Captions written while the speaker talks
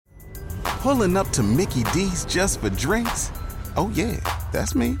Pulling up to Mickey D's just for drinks? Oh yeah,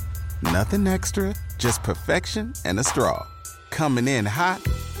 that's me. Nothing extra, just perfection and a straw. Coming in hot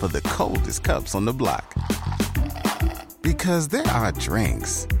for the coldest cups on the block. Because there are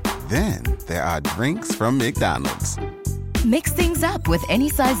drinks. Then there are drinks from McDonald's. Mix things up with any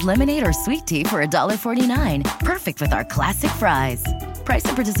size lemonade or sweet tea for $1.49. Perfect with our classic fries. Price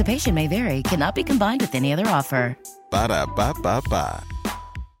and participation may vary. Cannot be combined with any other offer. Ba-da-ba-ba-ba.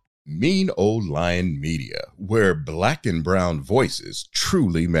 Mean Old Lion Media, where black and brown voices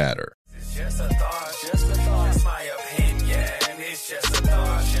truly matter. It's just a thought, it's my opinion. It's just a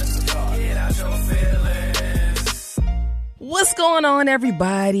thought, get out your feelings. What's going on,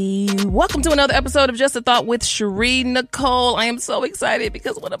 everybody? Welcome to another episode of Just a Thought with Cherie Nicole. I am so excited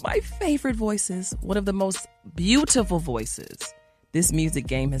because one of my favorite voices, one of the most beautiful voices this music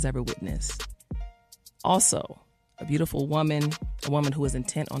game has ever witnessed. Also, a beautiful woman, a woman who is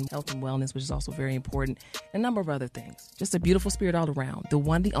intent on health and wellness, which is also very important, and a number of other things. Just a beautiful spirit all around. The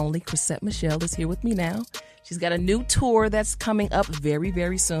one, the only, Chrisette Michele is here with me now. She's got a new tour that's coming up very,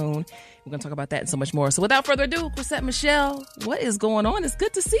 very soon. We're going to talk about that and so much more. So without further ado, Chrisette Michele, what is going on? It's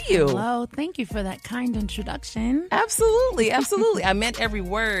good to see you. Hello. Thank you for that kind introduction. Absolutely. Absolutely. I meant every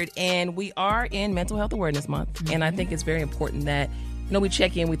word. And we are in Mental Health Awareness Month. Mm-hmm. And I think it's very important that we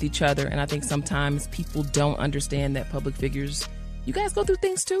check in with each other, and I think sometimes people don't understand that public figures, you guys go through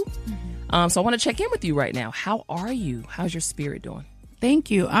things too. Mm-hmm. So I want to check in with you right now. How are you? How's your spirit doing?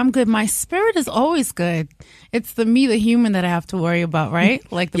 Thank you. I'm good. My spirit is always good. It's the human that I have to worry about, right?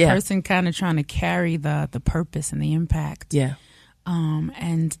 Like the person kind of trying to carry the purpose and the impact. Yeah.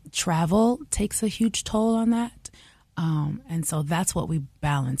 And travel takes a huge toll on that. And so that's what we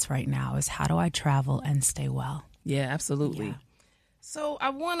balance right now is how do I travel and stay well? Yeah, absolutely. Yeah. So I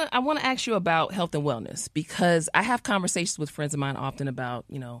want to ask you about health and wellness because I have conversations with friends of mine often about,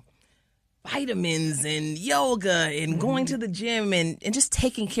 vitamins and yoga and going to the gym and just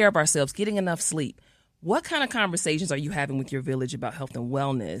taking care of ourselves, getting enough sleep. What kind of conversations are you having with your village about health and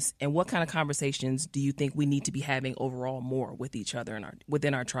wellness? And what kind of conversations do you think we need to be having overall more with each other and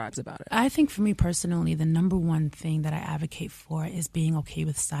within our tribes about it? I think for me personally, the number one thing that I advocate for is being okay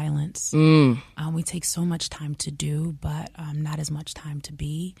with silence. We take so much time to do, but not as much time to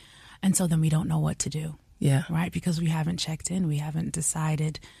be. And so then we don't know what to do. Yeah. Right? Because we haven't checked in. We haven't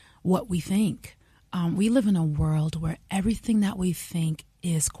decided what we think. We live in a world where everything that we think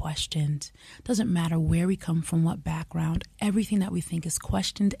is questioned. Doesn't matter where we come from, what background, everything that we think is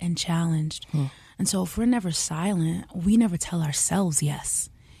questioned and challenged. And so if we're never silent, we never tell ourselves yes.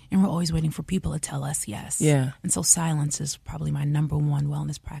 And we're always waiting for people to tell us yes. Yeah. And so silence is probably my number one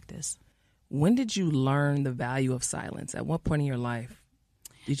wellness practice. When did you learn the value of silence? At what point in your life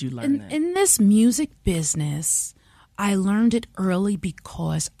did you learn that? In this music business, I learned it early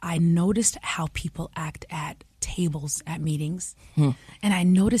because I noticed how people act at tables at meetings. And I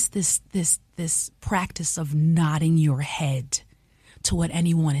noticed this practice of nodding your head to what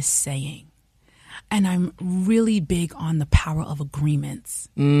anyone is saying. And I'm really big on the power of agreements.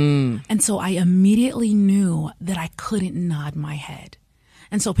 And so I immediately knew that I couldn't nod my head.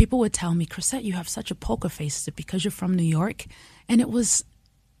 And so people would tell me, Chrisette, you have such a poker face. Is it because you're from New York? And it was,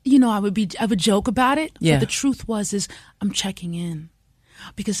 I would joke about it. Yeah. But the truth is I'm checking in.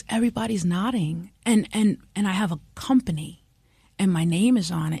 Because everybody's nodding, and I have a company, and my name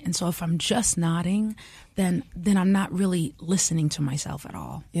is on it. And so if I'm just nodding, then I'm not really listening to myself at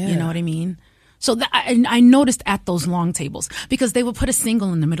all. Yeah. You know what I mean? So I noticed at those long tables, because they would put a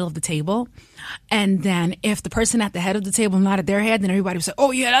single in the middle of the table, and then if the person at the head of the table nodded their head, then everybody would say, "Oh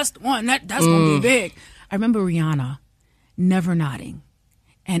yeah, that's the one. That's gonna be big." I remember Rihanna never nodding,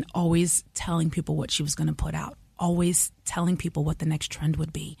 and always telling people what she was gonna put out. Always telling people what the next trend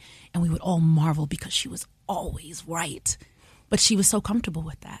would be. And we would all marvel because she was always right. But she was so comfortable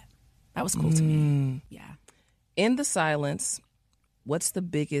with that. That was cool to me. Yeah. In the silence, what's the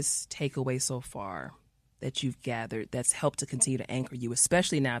biggest takeaway so far that you've gathered that's helped to continue to anchor you,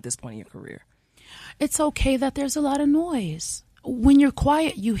 especially now at this point in your career? It's okay that there's a lot of noise. When you're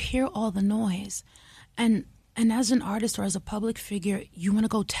quiet, you hear all the noise. And as an artist or as a public figure, you want to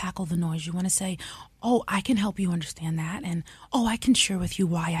go tackle the noise. You want to say, oh, I can help you understand that. And, oh, I can share with you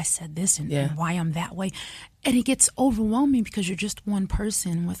why I said this and why I'm that way. And it gets overwhelming because you're just one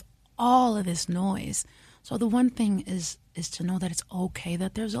person with all of this noise. So the one thing is to know that it's okay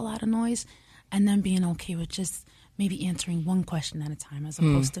that there's a lot of noise, and then being okay with just maybe answering one question at a time as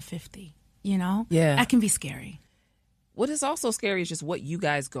opposed to 50, Yeah. That can be scary. What is also scary is just what you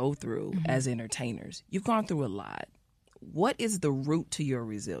guys go through as entertainers. You've gone through a lot. What is the root to your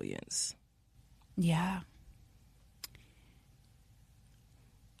resilience? Yeah.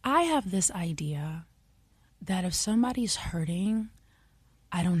 I I have this idea that if somebody's hurting,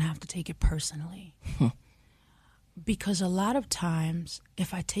 I don't have to take it personally. Because a lot of times,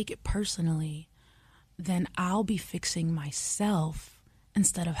 if I take it personally, then I'll be fixing myself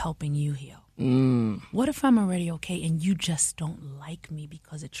instead of helping you heal. What if I'm already okay and you just don't like me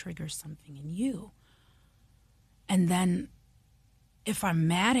because it triggers something in you? And then if I'm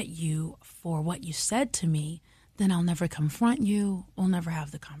mad at you for what you said to me, then I'll never confront you. We'll never have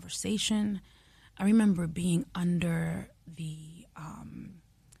the conversation. I remember being under the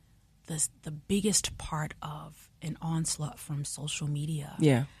biggest part of an onslaught from social media.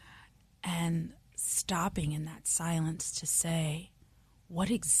 Yeah. And stopping in that silence to say,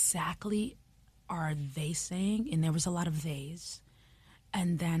 what exactly are they saying? And there was a lot of theys.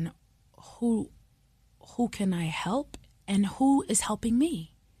 And then who can I help and who is helping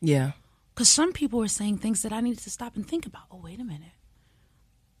me? Yeah. Because some people were saying things that I needed to stop and think about. Oh, wait a minute.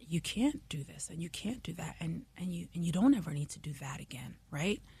 You can't do this and you can't do that. And you don't ever need to do that again,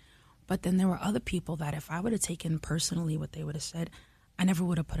 right? But then there were other people that if I would have taken personally what they would have said, I never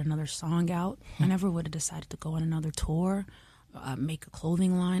would have put another song out. I never would have decided to go on another tour, make a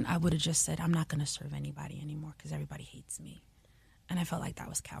clothing line. I would have just said, I'm not going to serve anybody anymore because everybody hates me. And I felt like that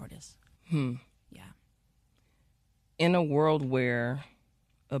was cowardice. Yeah. In a world where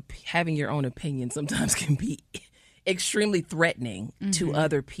having your own opinion sometimes can be extremely threatening to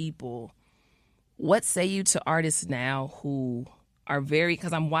other people, what say you to artists now who are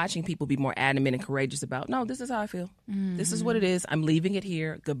because I'm watching people be more adamant and courageous about, no, this is how I feel. This is what it is. I'm leaving it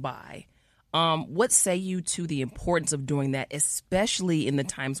here. Goodbye. What say you to the importance of doing that, especially in the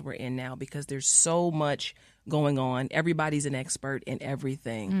times we're in now, because there's so much going on. Everybody's an expert in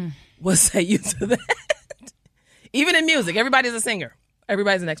everything. What say you to that? Even in music, everybody's a singer.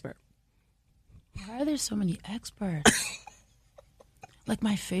 Everybody's an expert. Why are there so many experts? Like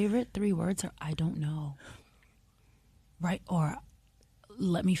my favorite 3 words are, I don't know. Right? Or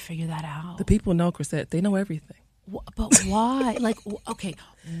let me figure that out. The people know, Chrisette. They know everything. But why? Like, okay,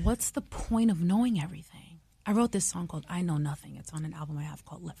 what's the point of knowing everything? I wrote this song called I Know Nothing. It's on an album I have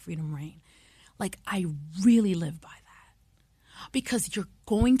called Let Freedom Reign. Like, I really live by that. Because you're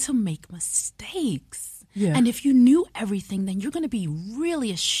going to make mistakes. Yeah. And if you knew everything, then you're going to be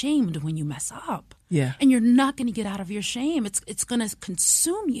really ashamed when you mess up. Yeah. And you're not going to get out of your shame. It's going to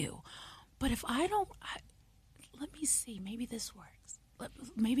consume you. But if let me see, maybe this works.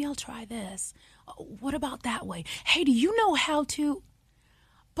 Maybe I'll try this. What about that way? Hey, do you know how to?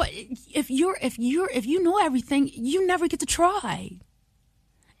 But if you know everything, you never get to try.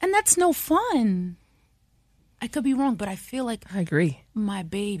 And that's no fun. I could be wrong, but I feel like I agree. My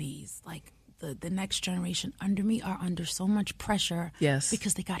babies, like the next generation under me, are under so much pressure. Yes.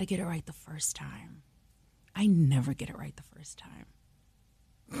 Because they got to get it right the first time. I never get it right the first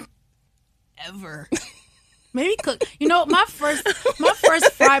time. Ever. Maybe cook. You know, my first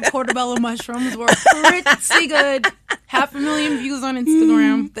fried portobello mushrooms were pretty good. 500,000 views on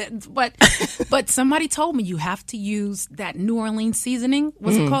Instagram. But somebody told me you have to use that New Orleans seasoning.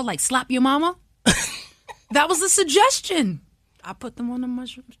 What's it called? Like slap your mama? That was a suggestion. I put them on the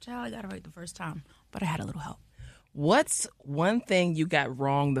mushrooms. Child, I got it right the first time. But I had a little help. What's one thing you got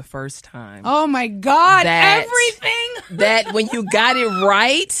wrong the first time? Oh, my God. Everything. That when you got it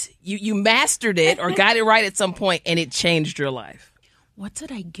right, you mastered it or got it right at some point and it changed your life. What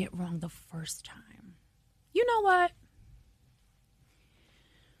did I get wrong the first time? You know what?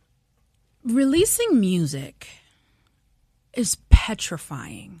 Releasing music is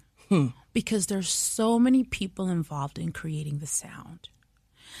petrifying because there's so many people involved in creating the sound.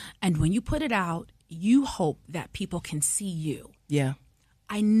 And when you put it out, you hope that people can see you. Yeah.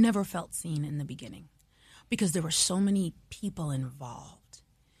 I never felt seen in the beginning because there were so many people involved.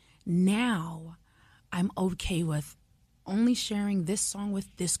 Now, I'm okay with only sharing this song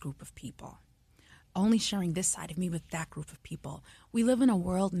with this group of people, only sharing this side of me with that group of people. We live in a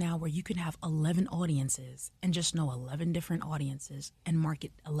world now where you can have 11 audiences and just know 11 different audiences and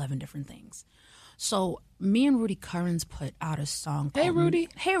market 11 different things. So me and Rudy Currens put out a song called,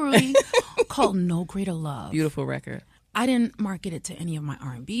 Hey Rudy, called No Greater Love. Beautiful record. I didn't market it to any of my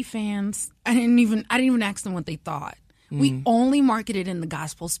R&B fans. I didn't even ask them what they thought. We only marketed in the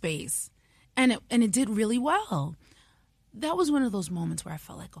gospel space. And it did really well. That was one of those moments where I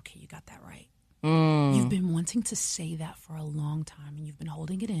felt like, okay, you got that right. You've been wanting to say that for a long time, and you've been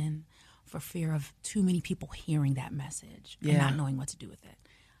holding it in for fear of too many people hearing that message and not knowing what to do with it.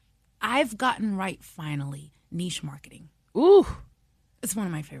 I've gotten right, finally, niche marketing. Ooh. It's one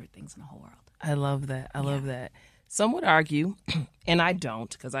of my favorite things in the whole world. I love that. I love that. Some would argue, and I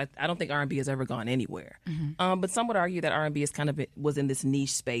don't, because I don't think R&B has ever gone anywhere. But some would argue that R&B is was in this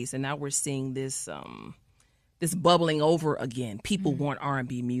niche space, and now we're seeing this this bubbling over again. People want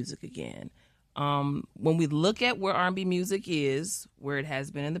R&B music again. When we look at where R&B music is, where it has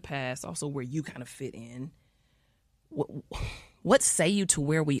been in the past, also where you kind of fit in, what say you to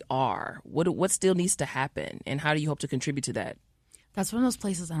where we are? What still needs to happen, and how do you hope to contribute to that? That's one of those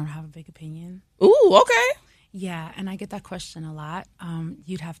places I don't have a big opinion. Ooh, okay. Yeah, and I get that question a lot.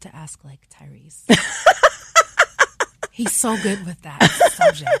 You'd have to ask, like, Tyrese. He's so good with that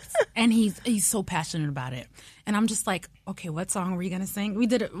subject, and he's so passionate about it. And I'm just like, okay, what song were you gonna sing? We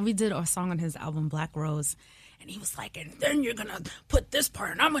did a song on his album Black Rose, and he was like, and then you're gonna put this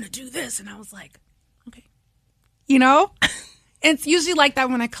part, and I'm gonna do this, and I was like, okay, you know. It's usually like that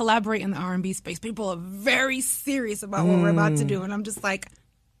when I collaborate in the R&B space. People are very serious about what we're about to do, and I'm just like,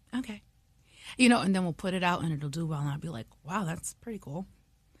 okay. You know, and then we'll put it out and it'll do well, and I'll be like, wow, that's pretty cool.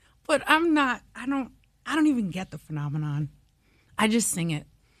 But I don't even get the phenomenon. I just sing it.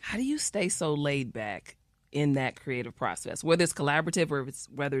 How do you stay so laid back in that creative process, whether it's collaborative or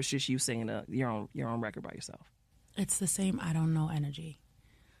whether it's just you singing your own record by yourself? It's the same I don't know energy.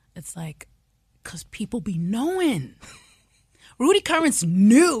 It's like, because people be knowing. Rudy Currents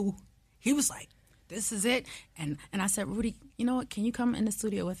knew. He was like, this is it. And I said, Rudy, you know what? Can you come in the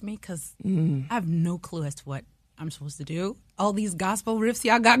studio with me? Because I have no clue as to what I'm supposed to do. All these gospel riffs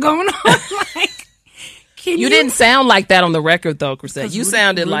y'all got going on. Like, you didn't sound like that on the record, though, Chrisette. You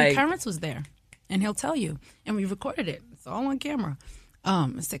sounded Rudy like... Rudy Currents was there. And he'll tell you. And we recorded it. It's all on camera. I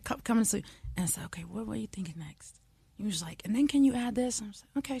said, come in the studio. And I said, okay, what are you thinking next? He was like, and then can you add this? And I was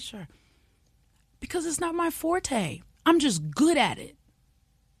like, okay, sure. Because it's not my forte. I'm just good at it.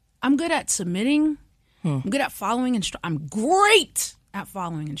 I'm good at submitting. I'm good at following I'm great at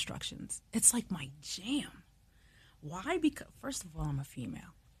following instructions. It's like my jam. Why? Because, first of all, I'm a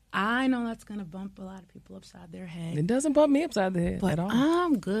female. I know that's going to bump a lot of people upside their head. It doesn't bump me upside the head at all.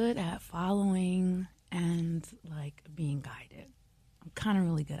 I'm good at following and, like, being guided. I'm kind of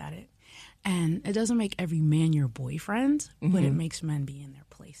really good at it. And it doesn't make every man your boyfriend, but it makes men be in their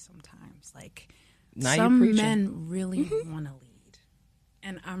place sometimes. Like, now some men really want to lead.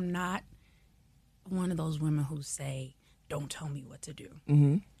 And I'm not one of those women who say, don't tell me what to do.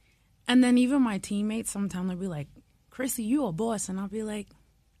 And then even my teammates, sometimes they'll be like, Chrissy, you a boss. And I'll be like,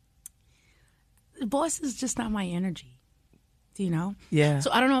 the boss is just not my energy. Do you know? Yeah.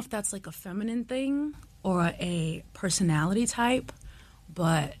 So I don't know if that's like a feminine thing or a personality type,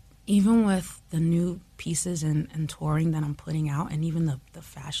 but even with the new pieces and touring that I'm putting out, and even the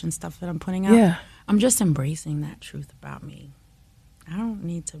fashion stuff that I'm putting out, I'm just embracing that truth about me. I don't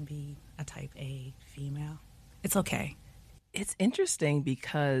need to be a type A female. It's okay. It's interesting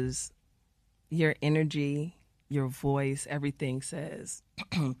because your energy, your voice, everything says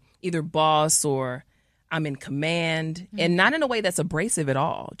either boss or I'm in command, and not in a way that's abrasive at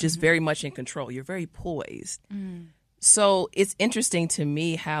all, just very much in control. You're very poised. So it's interesting to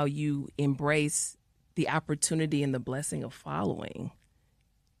me how you embrace the opportunity and the blessing of following,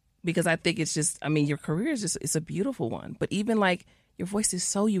 because I think it's just, I mean, your career is just, it's a beautiful one. But even like your voice is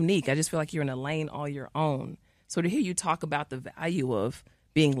so unique. I just feel like you're in a lane all your own. So to hear you talk about the value of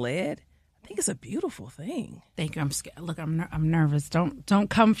being led, I think it's a beautiful thing. Thank you. I'm scared. Look, I'm nervous. Don't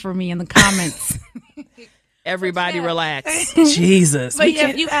come for me in the comments. Everybody relax. Jesus. But yeah,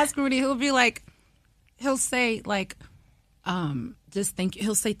 if you ask Rudy, he'll say like, just thank you.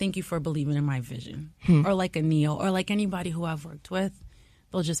 He'll say thank you for believing in my vision, or like a Neil, or like anybody who I've worked with.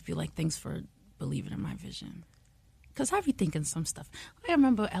 They'll just be like, thanks for believing in my vision. Because I be thinking some stuff. I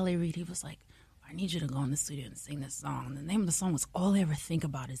remember L.A. Reid, he was like, I need you to go in the studio and sing this song. And the name of the song was All I Ever Think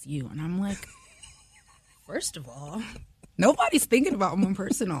About Is You. And I'm like, first of all, nobody's thinking about one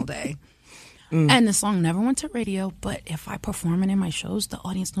person all day. And the song never went to radio, but if I perform it in my shows, the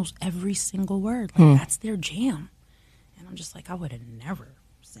audience knows every single word. Like, that's their jam. And I'm just like, I would have never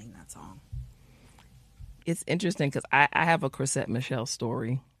sang that song. It's interesting because I have a Chrisette Michele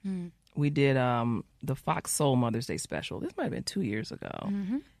story. We did the Fox Soul Mother's Day special. This might have been 2 years ago.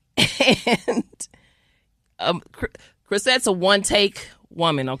 And Chrisette's a one-take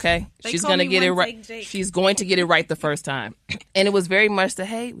woman, okay? She's going to get it right. She's going to get it right the first time. And it was very much the,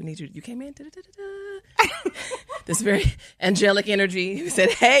 hey, we need you. You came in. This very angelic energy. We said,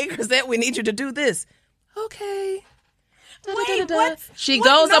 hey, Chrisette, we need you to do this. Okay. Wait, what? She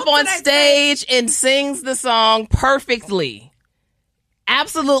goes up on stage and sings the song perfectly.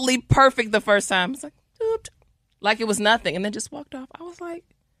 Absolutely perfect the first time. It's like, doop, like it was nothing. And then just walked off. I was like,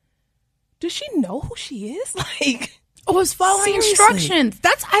 does she know who she is? Like, was following instructions.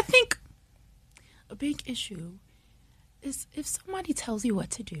 That's, I think, a big issue is if somebody tells you what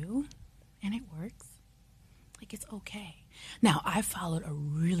to do and it works, like, it's okay. Now, I followed a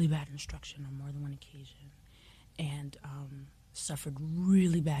really bad instruction on more than one occasion and suffered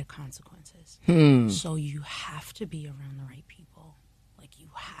really bad consequences. So you have to be around the right people. Like, you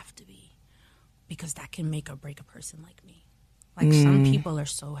have to be. Because that can make or break a person like me. Like, some people are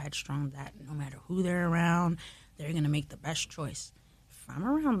so headstrong that no matter who they're around, they're going to make the best choice. If I'm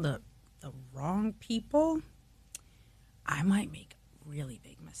around the wrong people, I might make really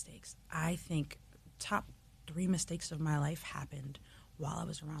big mistakes. I think top 3 mistakes of my life happened while I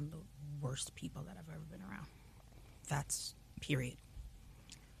was around the worst people that I've ever been around. That's period.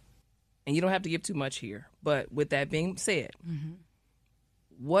 And you don't have to give too much here. But with that being said,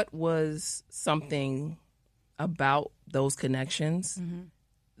 what was something about those connections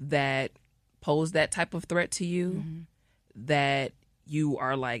that posed that type of threat to you that you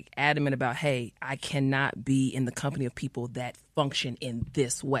are like adamant about, hey, I cannot be in the company of people that function in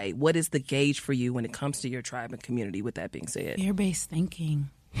this way? What is the gauge for you when it comes to your tribe and community, with that being said? Fear-based thinking.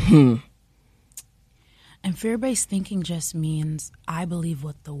 And fear-based thinking just means I believe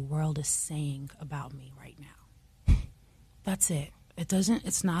what the world is saying about me right now. That's it.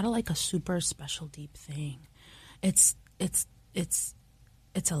 It's not like a super special deep thing. It's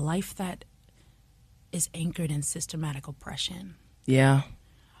a life that is anchored in systematic oppression. Yeah.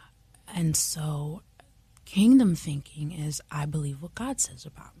 And so kingdom thinking is I believe what God says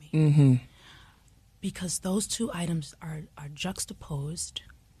about me. Because those two items are juxtaposed,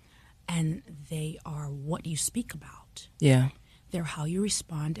 and they are what you speak about. Yeah. They're how you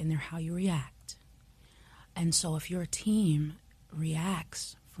respond, and they're how you react. And so if your team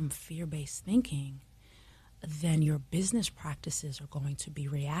reacts from fear-based thinking, then your business practices are going to be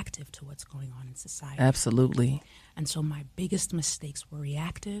reactive to what's going on in society. Absolutely. And so my biggest mistakes were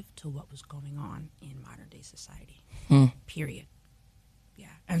reactive to what was going on in modern-day society, period. Yeah.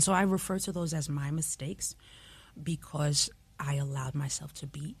 And so I refer to those as my mistakes because I allowed myself to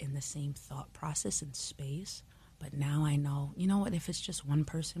be in the same thought process and space. But now I know, you know what, if it's just one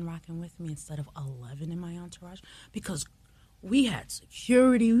person rocking with me instead of 11 in my entourage, because we had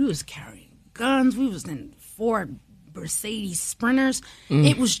security, we was carrying guns, we was in 4 Mercedes Sprinters.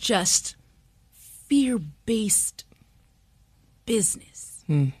 It was just fear-based business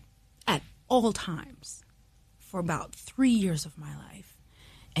at all times for about 3 years of my life.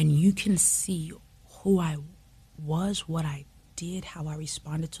 And you can see who I was, what I did, how I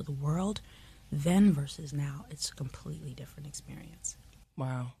responded to the world then versus now. It's a completely different experience.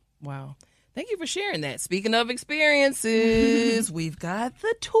 Wow. Thank you for sharing that. Speaking of experiences, we've got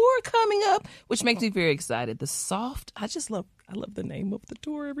the tour coming up, which makes me very excited. I love the name of the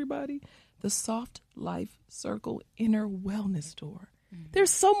tour, everybody. The Soft Life Circle Inner Wellness Tour. There's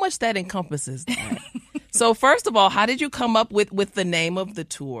so much that encompasses that. So first of all, how did you come up with the name of the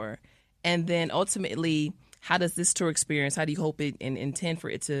tour? And then ultimately, how does this tour experience, how do you hope it and intend for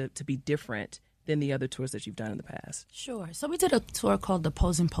it to be different than the other tours that you've done in the past? Sure. So we did a tour called the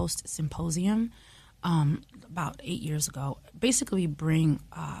Pose and Post Symposium about 8 years ago. Basically, we bring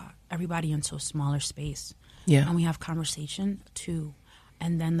everybody into a smaller space. Yeah. And we have conversation, too.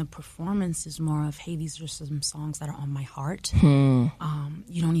 And then the performance is more of, hey, these are some songs that are on my heart. You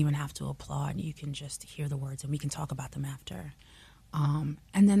don't even have to applaud. You can just hear the words, and we can talk about them after. And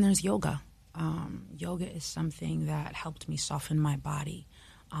then there's yoga. Yoga is something that helped me soften my body,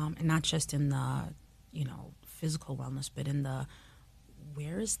 and not just in the, physical wellness, but in the,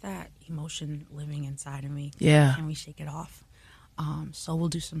 where is that emotion living inside of me? Yeah. Can we shake it off? So we'll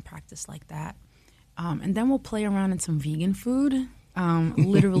do some practice like that. And then we'll play around in some vegan food,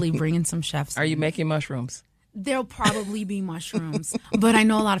 literally bring in some chefs. Are you making mushrooms? There'll probably be mushrooms, but I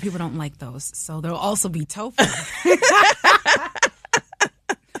know a lot of people don't like those. So there'll also be tofu.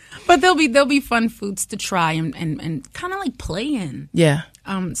 But there'll be fun foods to try and kind of like play in. Yeah.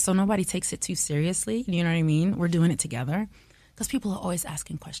 So nobody takes it too seriously. You know what I mean? We're doing it together because people are always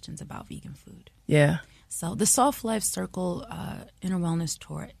asking questions about vegan food. Yeah. So the Soft Life Circle Inner Wellness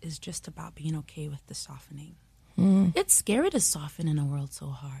Tour is just about being okay with the softening. It's scary to soften in a world so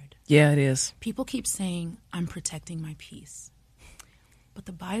hard. Yeah, it is. People keep saying, I'm protecting my peace. But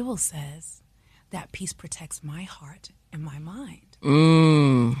the Bible says that peace protects my heart and my mind.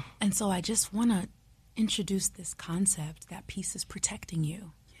 And so I just want to introduce this concept that peace is protecting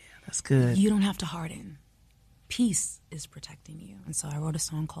you. Yeah, that's good. You don't have to harden. Peace is protecting you. And so I wrote a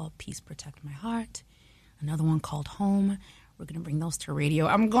song called Peace Protect My Heart, another one called Home. We're going to bring those to radio.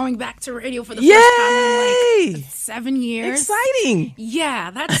 I'm going back to radio for the first time in like 7 years. Exciting. Yeah,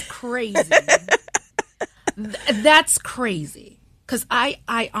 that's crazy. That's crazy. Because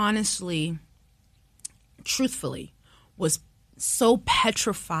I honestly, truthfully, was so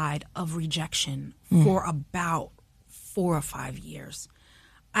petrified of rejection for about 4 or 5 years.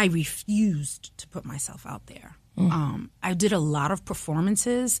 I refused to put myself out there. I did a lot of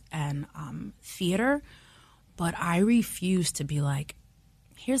performances and theater, but I refused to be like,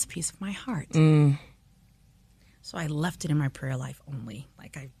 here's a piece of my heart. So I left it in my prayer life only.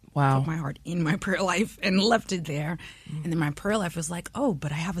 Like I put my heart in my prayer life and left it there. And then my prayer life was like, oh,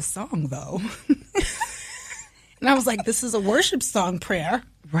 but I have a song though. And I was like, this is a worship song prayer.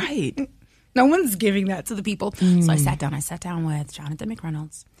 Right. No one's giving that to the people. So I sat down. I sat down with Jonathan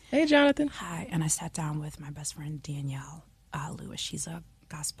McReynolds. Hey, Jonathan. Hi. And I sat down with my best friend, Danielle Lewis. She's a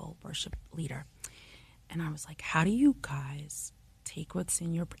gospel worship leader. And I was like, how do you guys take what's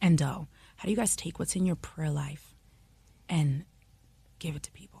in your, how do you guys take what's in your prayer life and give it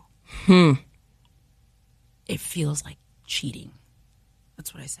to people? It feels like cheating.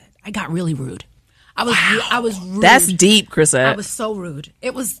 That's what I said. I got really rude. I was rude. That's deep, Chrisette. I was so rude.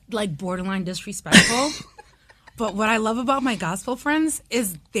 It was like borderline disrespectful. But what I love about my gospel friends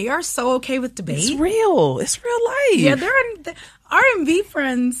is they are so okay with debate. It's real. It's real life. Yeah, they're R&B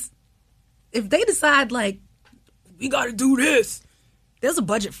friends. If they decide like we got to do this, there's a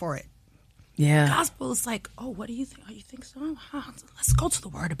budget for it. Yeah. Gospel is like, oh, what do you think? Oh, you think so? Huh, let's go to the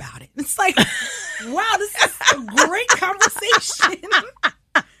Word about it. It's like, wow, this is a great conversation.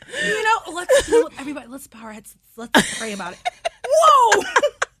 Everybody, let's bow our heads. Let's pray about it. Whoa!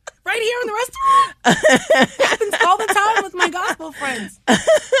 Right here in the restaurant. Happens all the time with my gospel friends.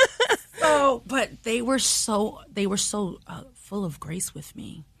 So, but they were so full of grace with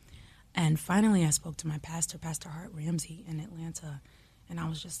me. And finally, I spoke to my pastor, Pastor Hart Ramsey, in Atlanta, and I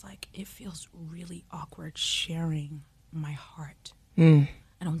was just like, it feels really awkward sharing my heart. I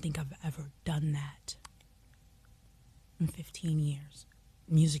don't think I've ever done that in 15 years.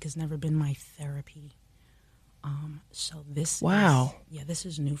 Music has never been my therapy. So this this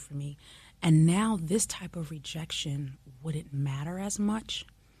is new for me. And now this type of rejection wouldn't matter as much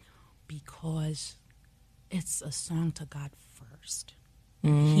because it's a song to God first.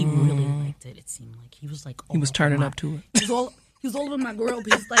 He really liked it. It seemed like he was like, he was turning up to it. He was all over my girl.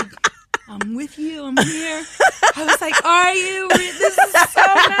 He's like, I'm with you. I'm here. I was like, are you? This is so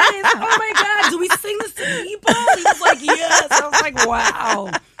nice. Oh my God. Do we sing this to people? He was like, yes. I was like,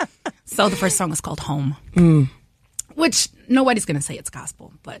 wow. So the first song is called Home, which nobody's going to say it's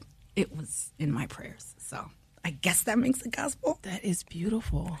gospel, but it was in my prayers. So I guess that makes it gospel. That is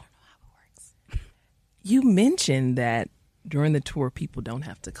beautiful. I don't know how it works. You mentioned that during the tour, people don't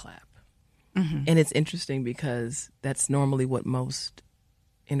have to clap. And it's interesting because that's normally what most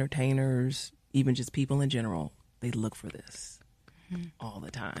entertainers, even just people in general, they look for this all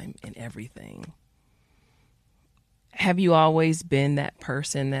the time in everything. Have you always been that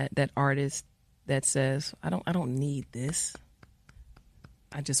person, that artist that says, I don't need this.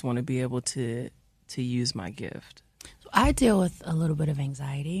 I just want to be able to use my gift? So I deal with a little bit of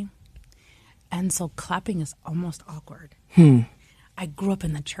anxiety. And so clapping is almost awkward. I grew up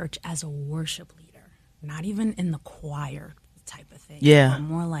in the church as a worship leader, not even in the choir type of thing. Yeah. But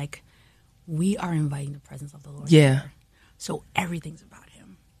more like we are inviting the presence of the Lord. Yeah. Here. So everything's about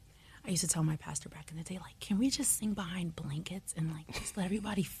him. I used to tell my pastor back in the day, like, can we just sing behind blankets and like just let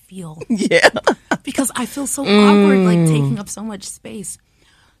everybody feel? Yeah. Because I feel so awkward, like taking up so much space.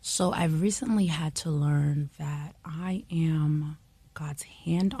 So I've recently had to learn that I am God's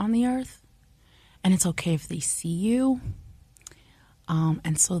hand on the earth. And it's okay if they see you.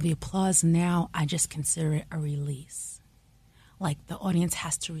 And so the applause now, I just consider it a release. Like the audience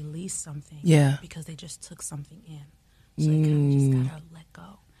has to release something. Yeah. Because they just took something in. So they kind of just gotta let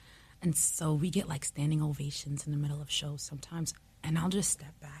go. And so we get like standing ovations in the middle of shows sometimes. And I'll just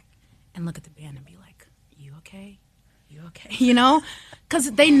step back and look at the band and be like, you okay? You okay? You know?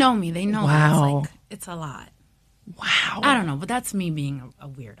 Because they know me. They know that it's like, it's a lot. Wow. I don't know, but that's me being a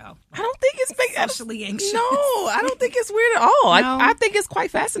weirdo. I don't think it's Socially anxious. No, I don't think it's weird at all. No. I think it's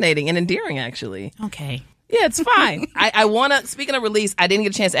quite fascinating and endearing, actually. Okay. Yeah, it's fine. I want to, speaking of release, I didn't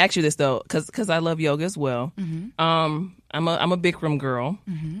get a chance to ask you this, though, because I love yoga as well. I'm a Bikram girl.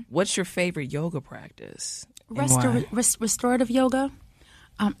 What's your favorite yoga practice? Restorative yoga.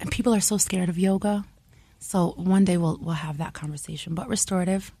 And people are so scared of yoga. So one day we'll have that conversation. But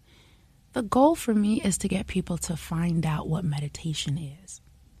restorative, the goal for me is to get people to find out what meditation is.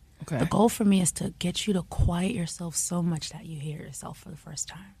 Okay. The goal for me is to get you to quiet yourself so much that you hear yourself for the first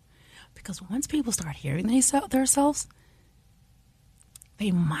time. Because once people start hearing themselves,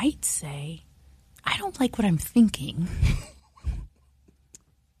 they might say, I don't like what I'm thinking.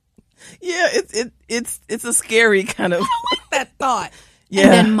 Yeah, it's a scary kind of I don't like that thought. Yeah.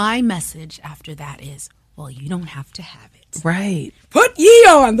 And then my message after that is, well, you don't have to have it. Right. Put ye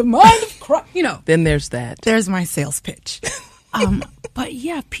on the mind of Christ. Then there's that. There's my sales pitch. But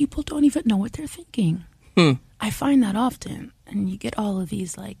yeah, people don't even know what they're thinking. I find that often. And you get all of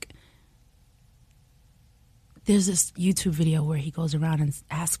these, like, there's this YouTube video where he goes around and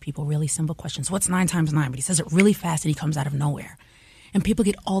asks people really simple questions. What's 9 times 9? But he says it really fast and he comes out of nowhere. And people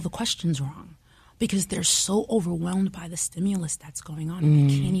get all the questions wrong because they're so overwhelmed by the stimulus that's going on and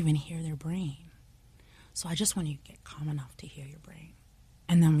they can't even hear their brain. So I just want you to get calm enough to hear your brain.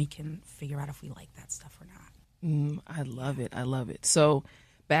 And then we can figure out if we like that stuff or not. I love it. I love it. So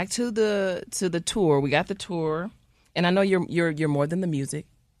back to the tour. We got the tour. And I know you're more than the music.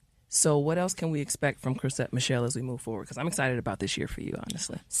 So what else can we expect from Chrisette Michele as we move forward? Because I'm excited about this year for you,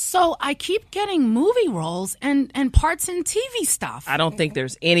 honestly. So I keep getting movie roles and parts in TV stuff. I don't think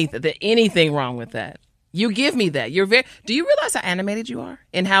there's anything wrong with that. You give me that. Do you realize how animated you are?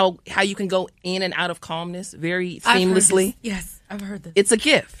 And how you can go in and out of calmness very seamlessly? Yes, I've heard this. It's a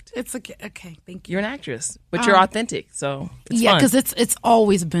gift. Okay, thank you. You're an actress, but you're authentic, so it's yeah, fun. because it's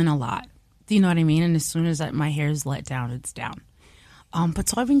always been a lot. Do you know what I mean? And as soon as my hair is let down, it's down. But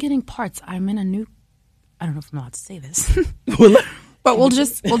so I've been getting parts. I'm in a new. I don't know if I'm allowed to say this, but we'll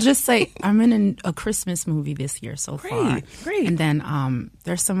just say I'm in a Christmas movie this year so far. Great. And then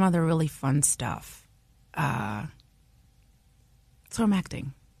there's some other really fun stuff. So I'm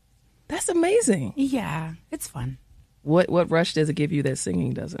acting. That's amazing. Yeah, it's fun. What rush does it give you that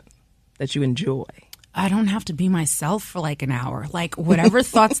singing doesn't? That you enjoy? I don't have to be myself for like an hour. Like whatever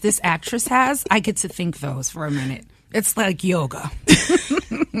thoughts this actress has, I get to think those for a minute. It's like yoga.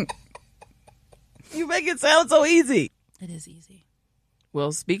 You make it sound so easy. It is easy.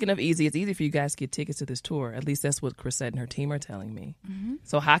 Well, speaking of easy, it's easy for you guys to get tickets to this tour. At least that's what Chrisette and her team are telling me. Mm-hmm.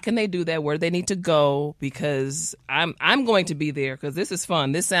 So how can they do that? Where do they need to go? Because I'm going to be there because this is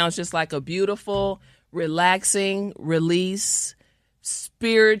fun. This sounds just like a beautiful, relaxing release,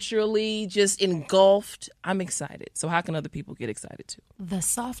 spiritually just engulfed. I'm excited. So how can other people get excited too?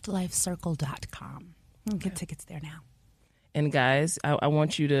 TheSoftLifeCircle.com. You can get tickets there now. And guys, I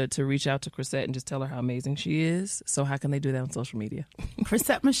want you to reach out to Chrisette and just tell her how amazing she is. So how can they do that on social media?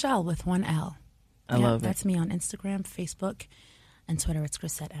 Chrisette Michele with 1 L. I love it. That's me on Instagram, Facebook, and Twitter. It's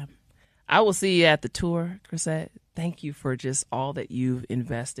Chrisette M. I will see you at the tour, Chrisette. Thank you for just all that you've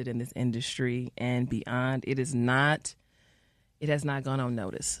invested in this industry and beyond. It has not gone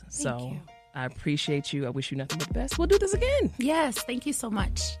unnoticed. Thank you. I appreciate you. I wish you nothing but the best. We'll do this again. Yes, thank you so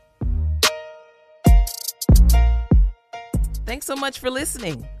much. Thanks so much for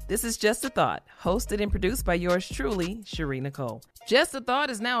listening. This is Just a Thought, hosted and produced by yours truly, Cherie Nicole. Just a Thought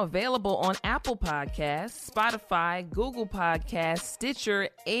is now available on Apple Podcasts, Spotify, Google Podcasts, Stitcher,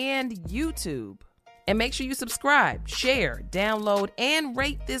 and YouTube. And make sure you subscribe, share, download, and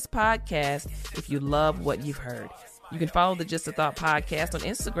rate this podcast if you love what you've heard. You can follow the Just a Thought podcast on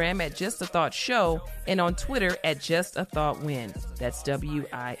Instagram at Just a Thought Show and on Twitter at Just a Thought Win. That's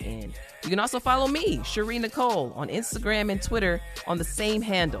WIN. You can also follow me, Cherie Nicole, on Instagram and Twitter on the same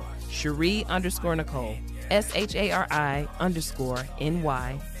handle, Cherie_Nicole, SHARI_NYCOLE.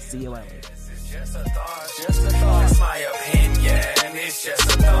 Just a thought, it's my opinion. It's just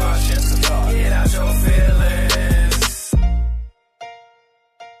a thought, get out your feelings.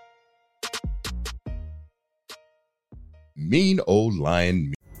 Mean Old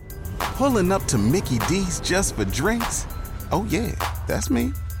Lion. Pulling up to Mickey D's just for drinks? Oh yeah, that's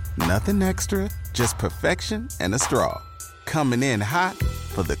me. Nothing extra, just perfection and a straw. Coming in hot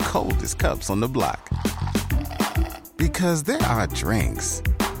for the coldest cups on the block. Because there are drinks.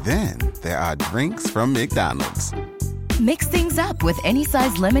 Then there are drinks from McDonald's. Mix things up with any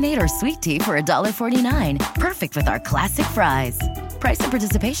size lemonade or sweet tea for $1.49. Perfect with our classic fries. Price and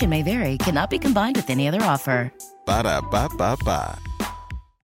participation may vary. Cannot be combined with any other offer. Ba-da-ba-ba-ba.